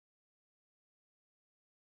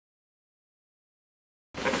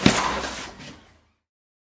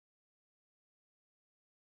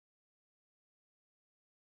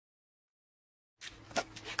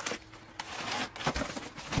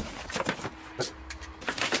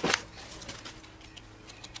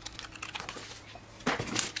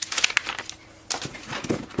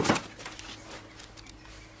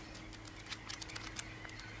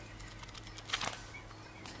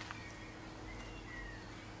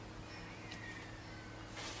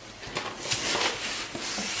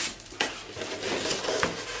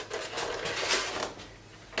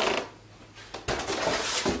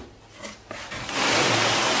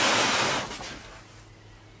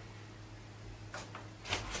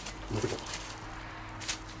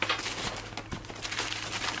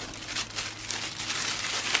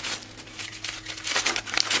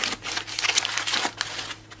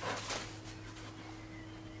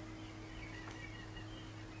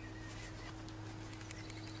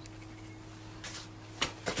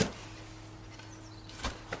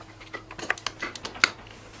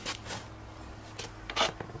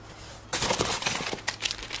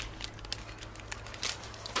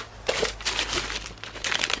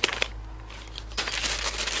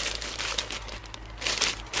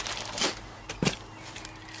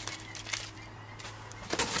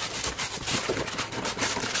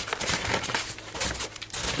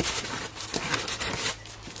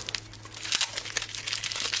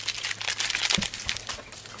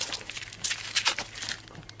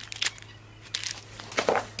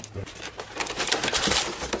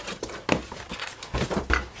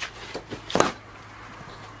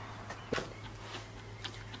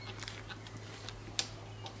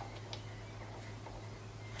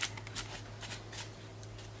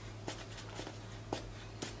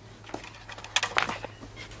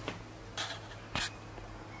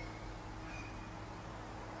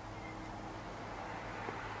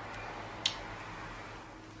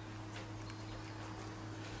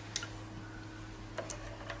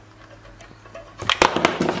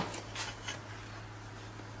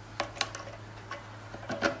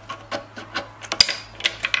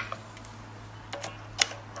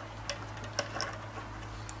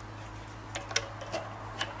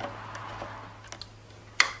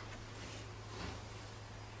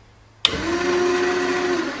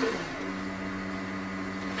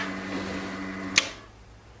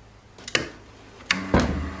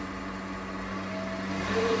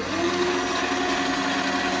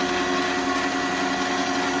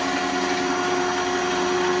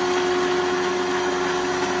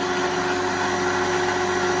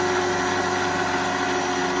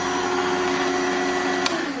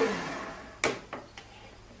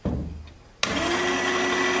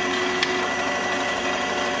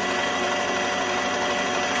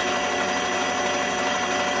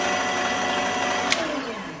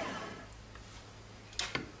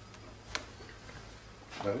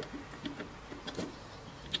Ready?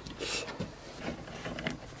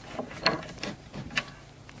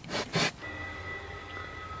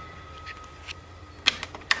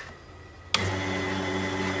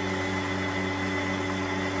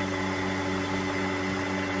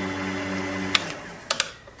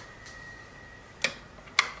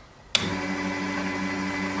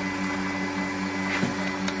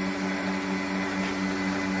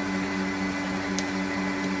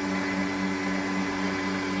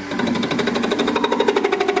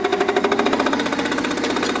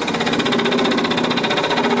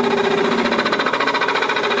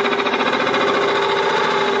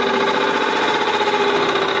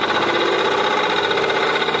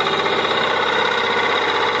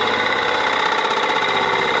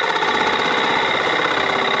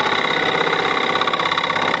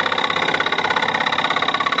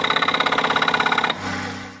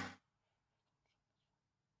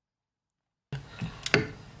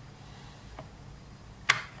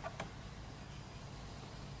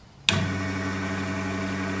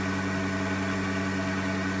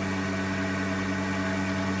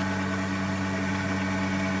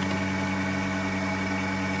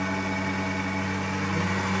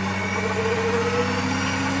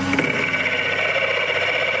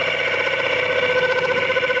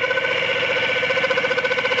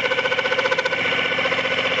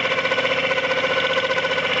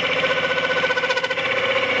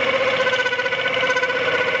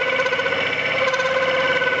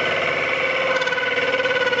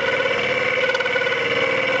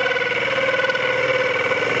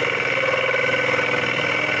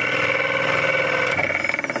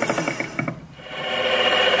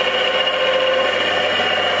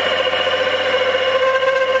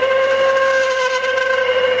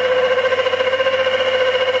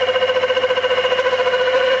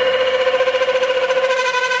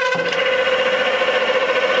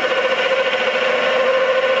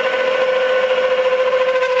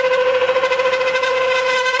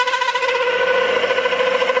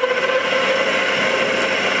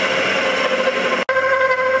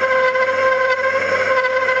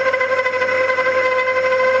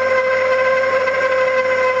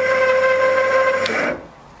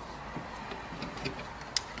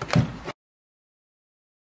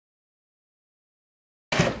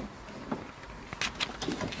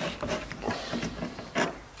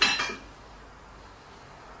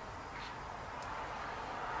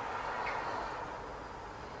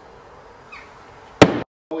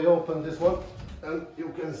 We open this one. And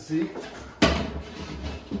you can see,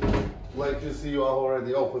 like you see, I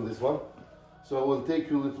already opened this one. So I will take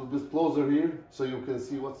you a little bit closer here so you can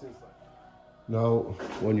see what's inside. Now,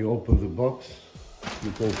 when you open the box,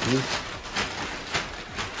 you can see,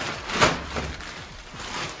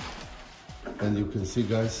 and you can see,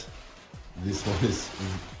 guys, this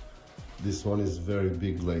one is very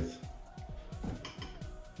big lathe.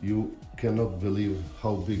 You cannot believe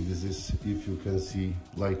how big this is if you can see,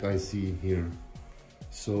 like I see here.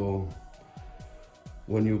 So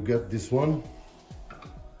when you get this one,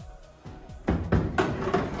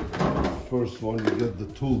 first one, you get the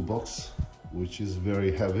toolbox, which is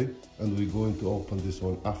very heavy, and we're going to open this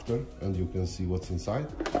one after, and you can see what's inside.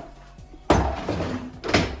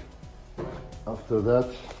 After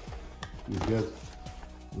that, you get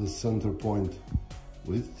the center point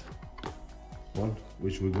width one,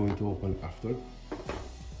 which we're going to open after.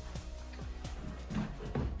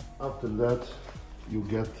 After that, you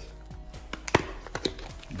get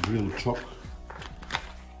drill chock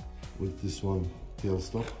with this one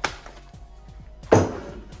tailstock.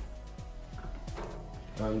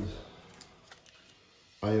 And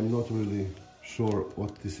I am not really sure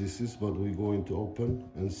what this is, but we're going to open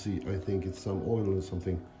and see. I think it's some oil or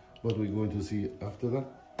something, but we're going to see after that.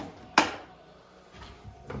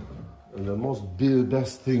 And the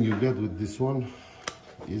best thing you get with this one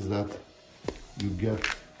is that you get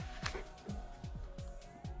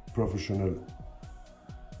professional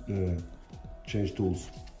change tools,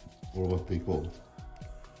 or what they call,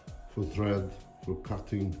 for thread, for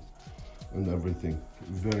cutting and everything.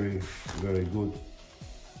 Very, very good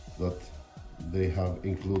that they have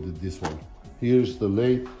included this one. Here's the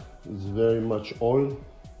lathe. It's very much oil.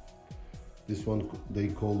 This one they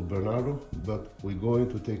call Bernardo, but we're going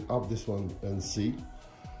to take up this one and see.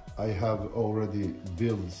 I have already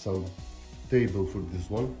built some table for this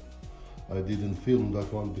one. I didn't film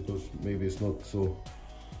that one because maybe it's not so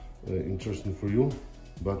interesting for you.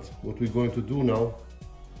 But what we're going to do now,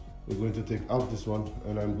 we're going to take out this one,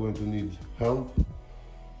 and I'm going to need help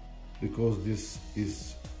because this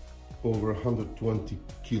is over 120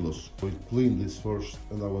 kilos. We'll clean this first,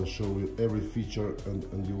 and I will show you every feature,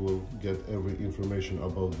 and you will get every information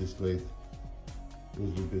about this lathe a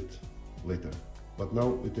little bit later. But now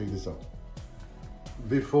we take this out.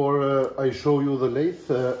 Before I show you the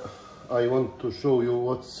lathe, I want to show you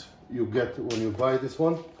what you get when you buy this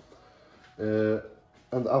one.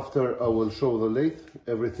 And after I will show the lathe,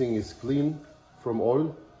 everything is clean from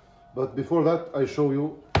oil. But before that, I show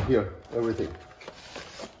you here everything.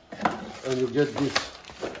 And you get this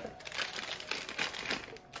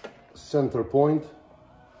center point,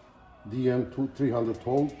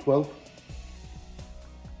 DM312.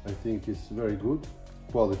 I think it's very good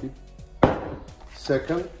quality.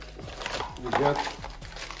 Second, you get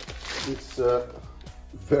this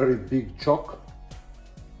very big chock,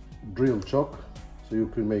 drill chock, so you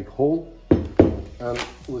can make hole. And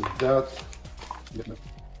with that,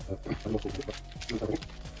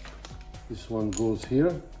 this one goes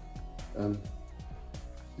here, and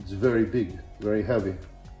it's very big, very heavy,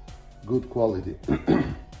 good quality.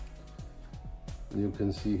 You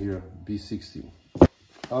can see here B60.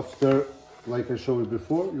 After, like I showed you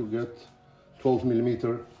before, you get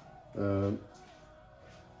 12mm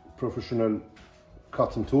professional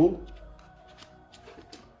cutting tool,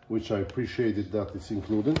 which I appreciated that it's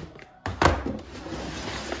included.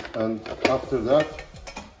 And after that,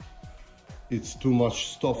 it's too much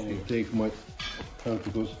stuff. I take my hand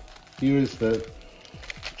because here is the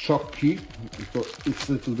chock key. It's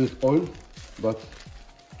a little bit oil, but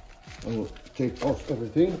I will take off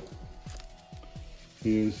everything.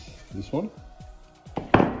 Here's this one,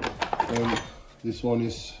 and this one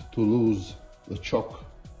is to lose the chock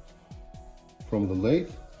from the lathe,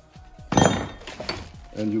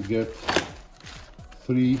 and you get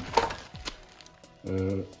 3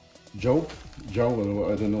 jaw,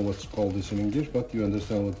 I don't know what's called this in English, but you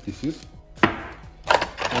understand what this is.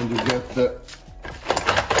 And you get the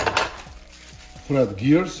thread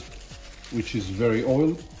gears, which is very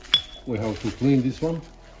oil. We have to clean this one.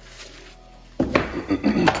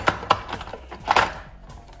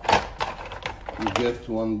 You get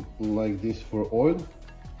one like this for oil.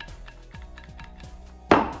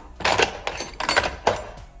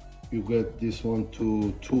 You get this one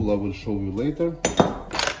to tool, I will show you later.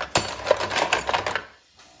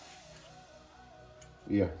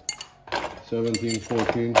 Yeah, 17,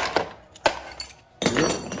 14 here.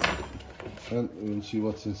 And we'll see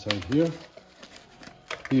what's inside here.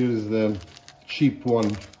 Here is the cheap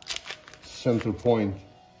one, center point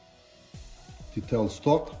detail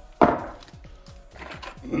stock.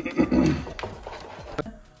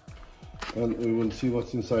 and we will see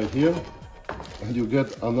what's inside here. And you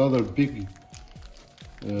get another big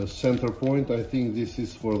center point. I think this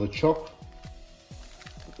is for the chock.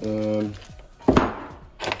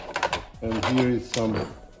 And here is some,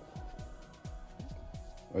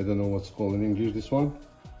 I don't know what's called in English, this one,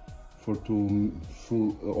 for to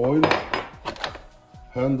full oil,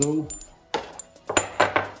 handle,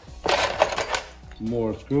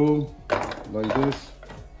 more screw, like this,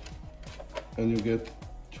 and you get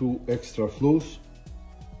 2 extra flues.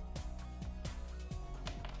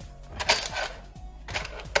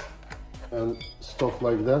 And stuff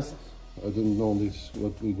like that. I didn't know this,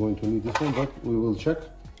 what we're going to need this one, but we will check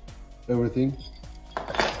everything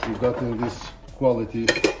we got in this quality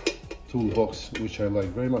toolbox, which I like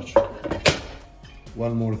very much.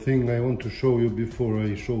 One more thing I want to show you before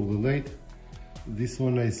I show the lathe. This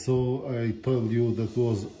one I saw, I told you that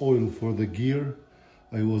was oil for the gear.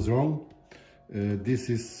 I was wrong. This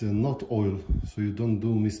is not oil, so you don't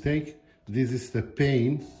do mistake. This is the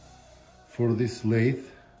paint for this lathe,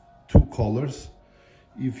 2 colors.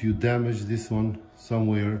 If you damage this one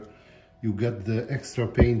somewhere, you get the extra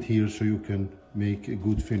paint here, so you can make a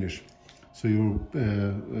good finish. So your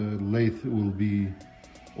lathe will be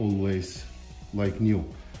always like new.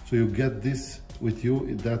 So you get this with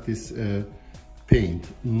you, that is paint,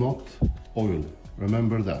 not oil.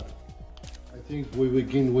 Remember that. I think we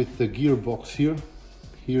begin with the gearbox here.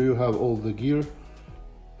 Here you have all the gear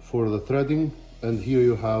for the threading, and here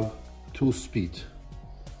you have 2 speed.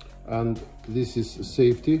 And this is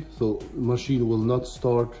safety, so machine will not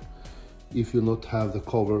start if you not have the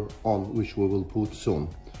cover on, which we will put soon.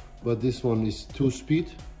 But this one is 2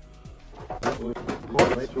 speed.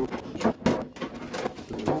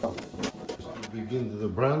 Begin the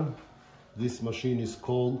brand. This machine is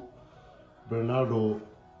called Bernardo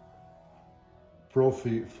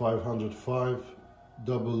Profi 505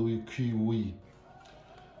 WQV,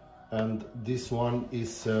 and this one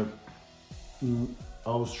is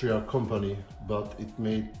Austria company, but it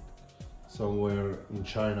made somewhere in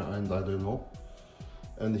China, and I don't know.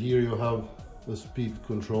 And here you have the speed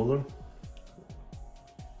controller.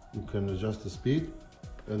 You can adjust the speed,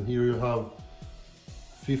 and here you have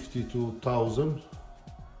 52,000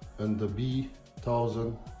 and the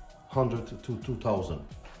B1000, 100 to 2000.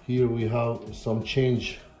 Here we have some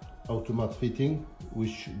change automatic fitting,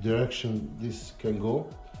 which direction this can go.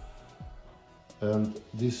 And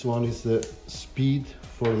this one is the speed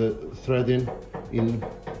for the threading in.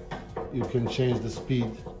 You can change the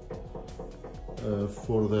speed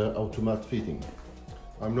for the automatic fitting.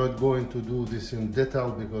 I'm not going to do this in detail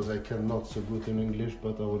because I cannot so good in English,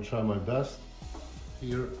 but I will try my best.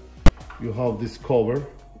 Here you have this cover,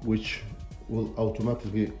 which will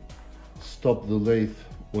automatically stop the lathe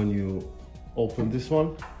when you open this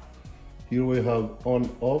one. Here we have on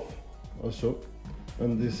off also,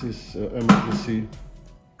 and this is emergency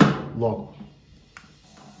lock.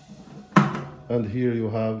 And here you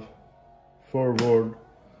have forward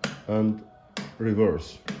and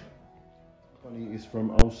reverse. Company is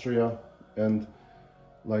from Austria, and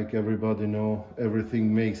like everybody know,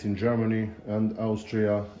 everything makes in Germany, and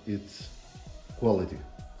Austria, it's quality,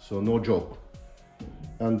 so no joke.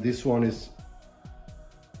 And this one is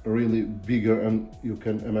really bigger, and you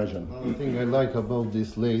can imagine. Another thing I like about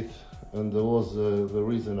this lathe, and that was the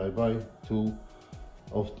reason I buy two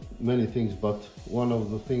of many things, but one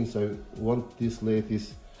of the things I want this lathe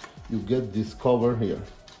is you get this cover here,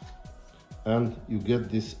 and you get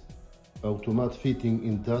this automatic fitting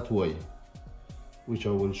in that way, which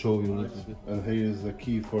I will show you a little bit. And here is the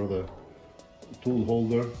key for the tool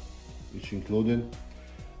holder, which included,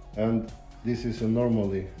 and this is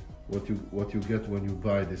normally what you get when you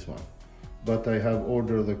buy this one. But I have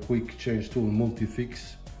ordered the quick change tool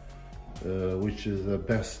multi-fix, which is the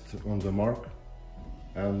best on the mark,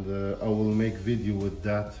 and I will make video with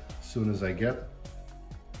that as soon as I get.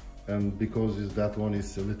 And because that one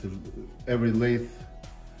is a little, every lathe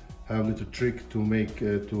have a little trick to make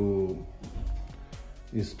to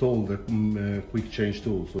install the quick change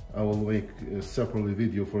tool, so I will make a separate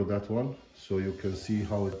video for that one, so you can see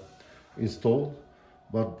how it installed.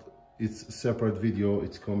 But it's a separate video,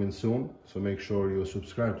 it's coming soon, so make sure you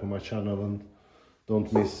subscribe to my channel and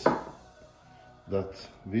don't miss that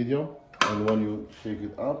video. And when you shake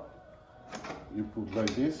it up, you put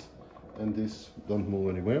like this, and this don't move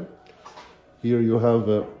anywhere. Here you have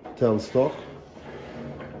a tailstock.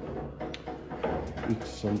 It's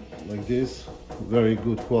some like this, very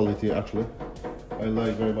good quality actually. I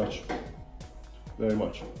like very much, very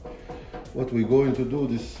much. What we're going to do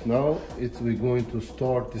this now is we're going to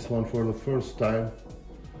start this one for the first time,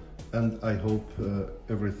 and I hope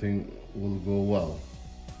everything will go well.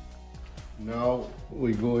 Now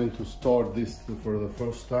we're going to start this for the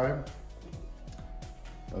first time,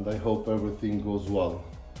 and I hope everything goes well.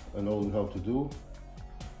 And all you have to do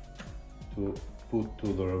to put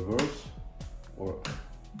to the reverse or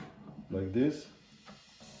like this.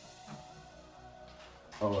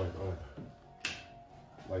 All right,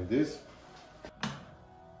 like this.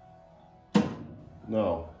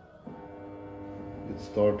 Now it's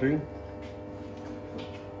starting.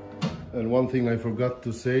 And one thing I forgot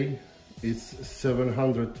to say, it's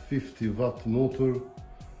 750 watt motor,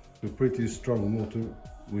 a pretty strong motor,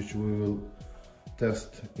 which we will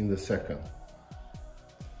test in the second.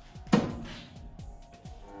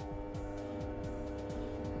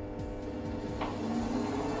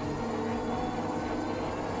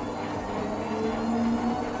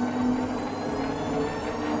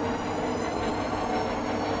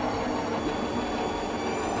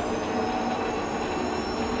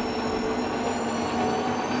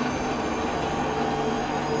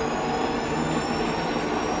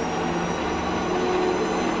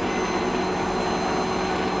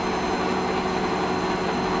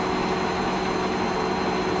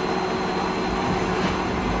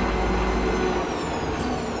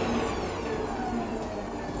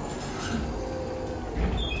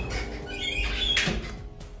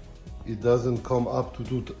 It doesn't come up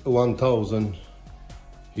to 1000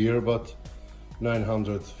 here, but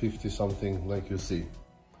 950 something, like you see.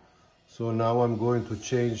 So now I'm going to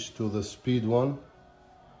change to the speed one,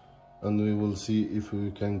 and we will see if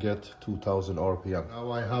we can get 2000 RPM.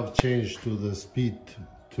 Now I have changed to the speed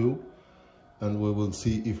 2, and we will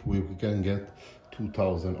see if we can get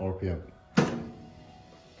 2000 RPM.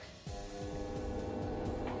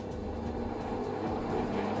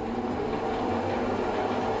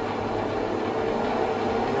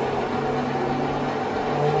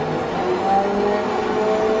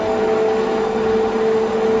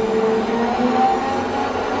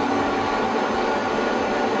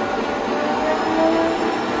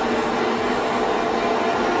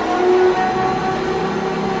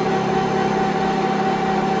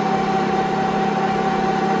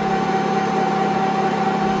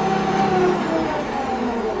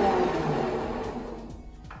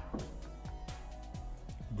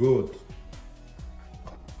 Good.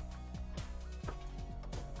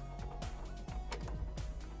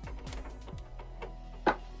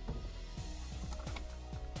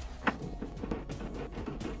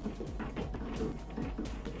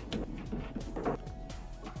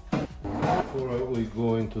 Before we're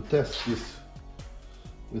going to test this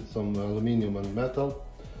with some aluminium and metal,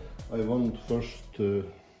 I want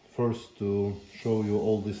first to show you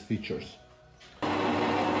all these features.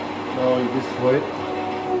 Now in this way,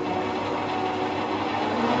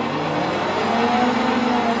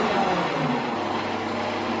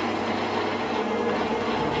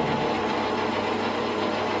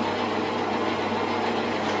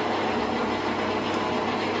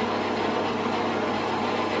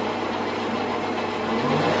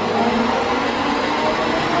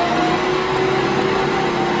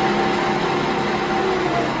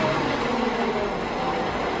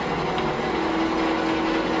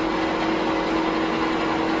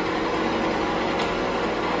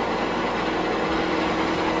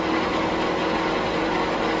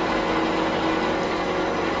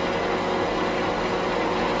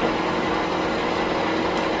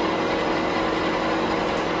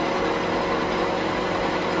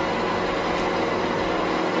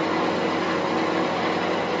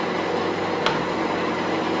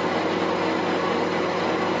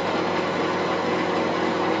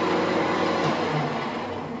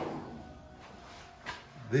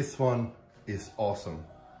 this one is awesome.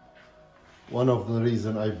 One of the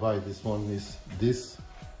reasons I buy this one is this,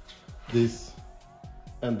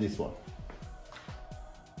 and this one.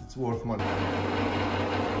 It's worth money.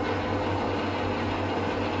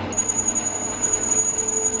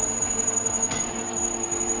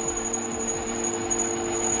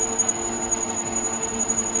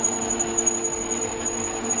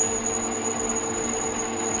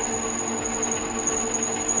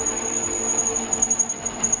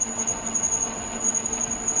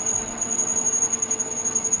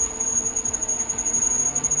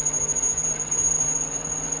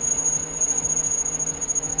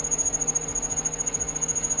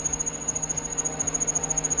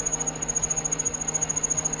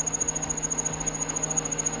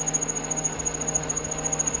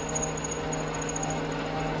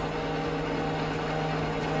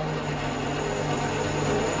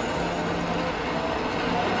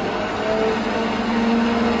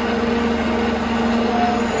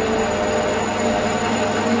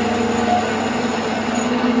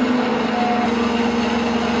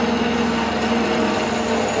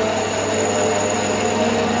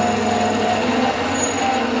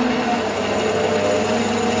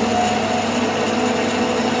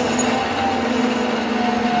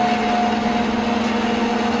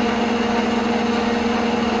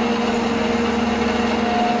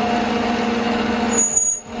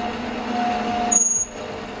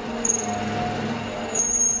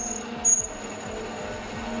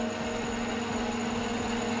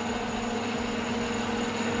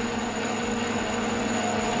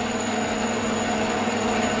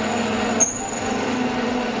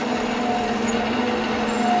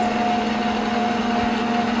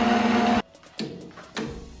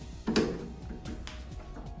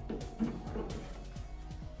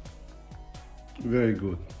 Very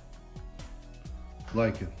good.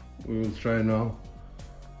 Like it. We will try now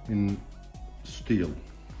in steel.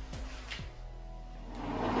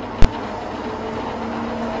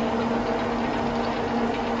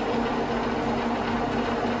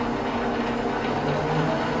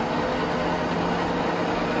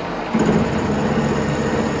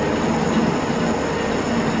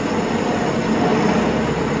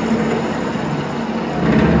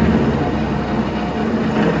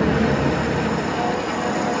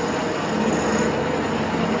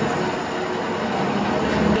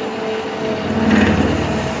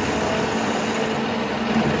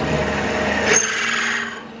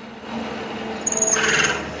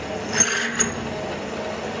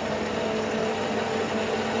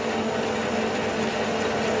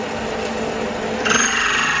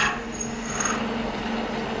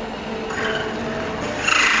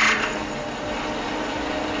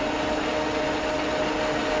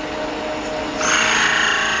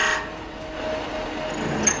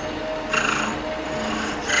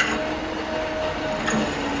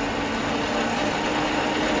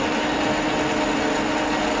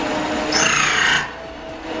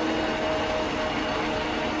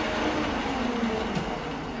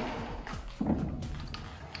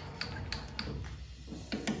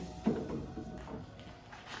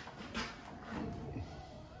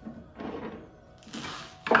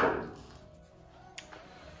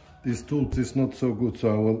 This tool is not so good,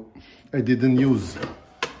 so I didn't use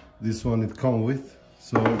this one it come with.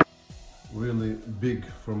 So really big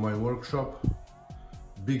for my workshop,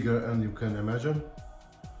 bigger than you can imagine,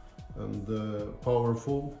 and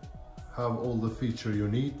powerful, have all the feature you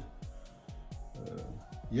need.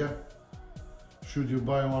 Yeah, should you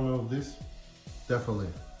buy one of this? Definitely.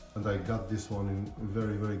 And I got this one in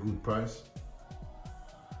very good price.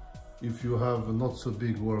 If you have a not so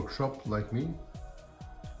big workshop like me,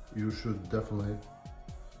 you should definitely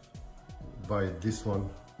buy this one.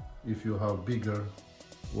 If you have bigger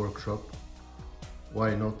workshop,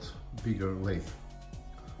 why not bigger lathe?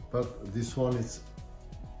 But this one is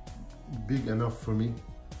big enough for me,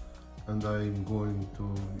 and I'm going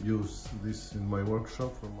to use this in my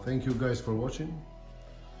workshop. Thank you guys for watching.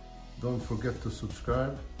 Don't forget to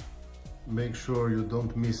subscribe. Make sure you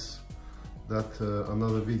don't miss that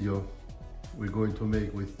another video we're going to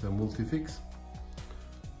make with the multi-fix.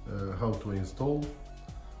 How to install,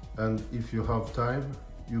 and if you have time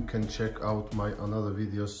you can check out my another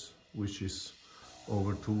videos, which is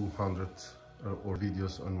over 200 or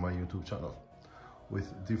videos on my YouTube channel with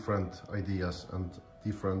different ideas and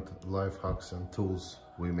different life hacks and tools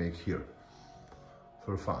we make here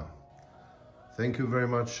for fun. Thank you very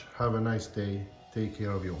much. Have a nice day. Take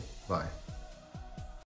care of you. Bye.